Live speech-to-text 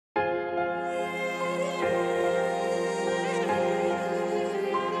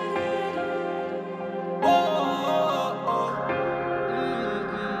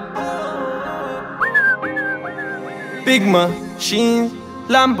Big machines,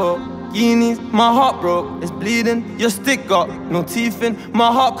 Lamborghinis. My heart broke, it's bleeding. Your stick got no teeth in. My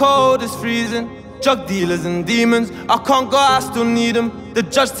heart cold, it's freezing. Drug dealers and demons, I can't go, I still need them. The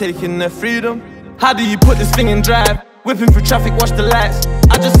judge taking their freedom. How do you put this thing in drive? Whipping through traffic, watch the lights.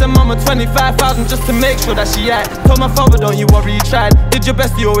 I just sent mama 25,000 just to make sure that she act. Told my father, don't you worry, you tried. Did your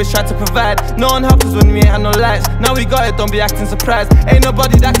best, you always tried to provide. No one helped us when we ain't had no lights. Now we got it, don't be acting surprised. Ain't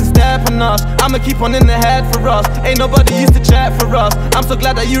nobody that can step on us. I'ma keep on in the head for us. Ain't nobody used to chat for us. I'm so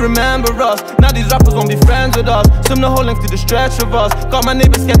glad that you remember us. Now these rappers won't be friends with us. Swim the whole length through the stretch of us. Got my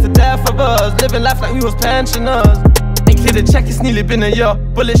neighbors scared to death of us. Living life like we was pensioners. Ain't clear the check, it's nearly been a year.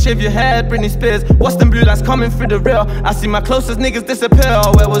 Bullet shave your head, Britney Spears. What's them blue lights coming through the rear? I see my closest niggas disappear.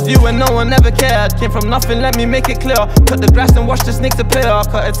 Where was you when no one ever cared? Came from nothing, let me make it clear. Cut the grass and watch the snakes appear.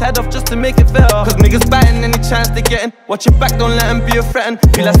 Cut its head off just to make it fair. Cause niggas biting any chance they getting. Watch your back, don't let them be a threat.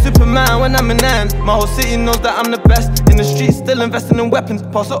 Feel like Superman when I'm in hands. My whole city knows that I'm the best. In the streets, still investing in weapons.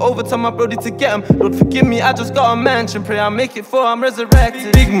 Pass it over to my brody to get him. Lord forgive me, I just got a mansion. Pray I make it for I'm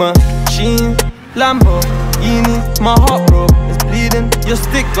resurrected. Big machines, Lamborghinis. My heart broke, it's bleeding. Your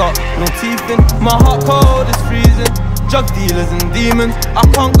stick got no teeth in. My heart cold, it's freezing. Drug dealers and demons, I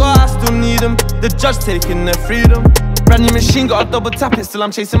can't go, I still need them. The judge taking their freedom. Brand new machine, got a double tap it. Still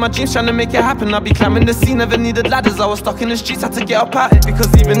I'm chasing my dreams, trying to make it happen. I be climbing the scene, never needed ladders. I was stuck in the streets, had to get up at it. Because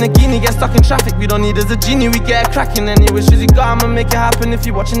even the guinea gets stuck in traffic. We don't need as a genie, we get it cracking. Any wishes you got, I'ma make it happen. If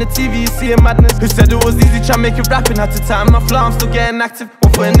you're watching the TV, you see a madness. Who said it was easy, try make it rapping. Had to tighten my flow, I'm still getting active.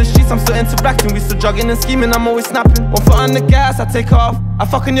 One foot in the streets, I'm still interacting. We still jogging and scheming, I'm always snapping. One foot on the gas, I take off. I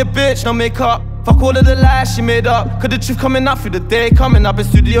fuck on your bitch, no makeup. Fuck all of the lies she made up. Cause the truth coming out through the day coming. I've been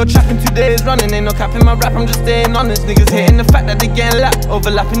studio trapping 2 days running. Ain't no cap in my rap, I'm just staying honest. Niggas hating the fact that they getting lapped.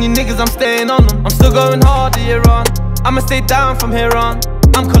 Overlapping you niggas, I'm staying on them. I'm still going hard the year on. I'ma stay down from here on.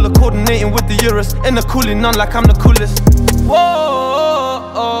 I'm color coordinating with the Eurus. In the cooling on like I'm the coolest.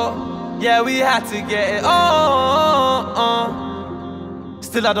 Whoa, yeah, we had to get it on.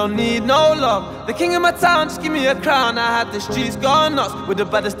 Still I don't need no love. The king of my town, just give me a crown. I had the streets gone nuts. With the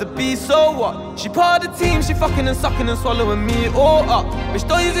baddest to be, so what? She part of the team, she fucking and sucking and swallowing me all up. Bitch,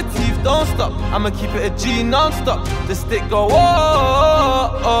 don't use your teeth, don't stop. I'ma keep it a G non-stop. The stick go,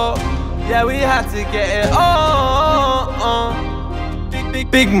 oh. Yeah, we had to get it on.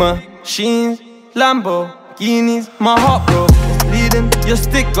 Big machines, Lamborghinis. My heart broke, it's bleeding. Your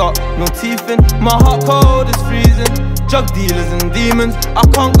stick got no teeth in. My heart cold, it's freezing. Drug dealers and demons, I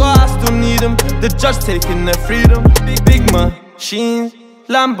can't go, I still need them. The judge taking their freedom. Big machines,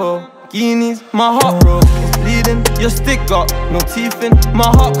 Lamborghinis. My heart broke, it's bleeding. Your stick got no teeth in. My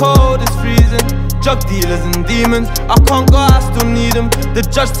heart cold, it's freezing. Drug dealers and demons, I can't go, I still need them. The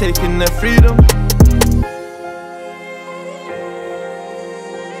judge taking their freedom.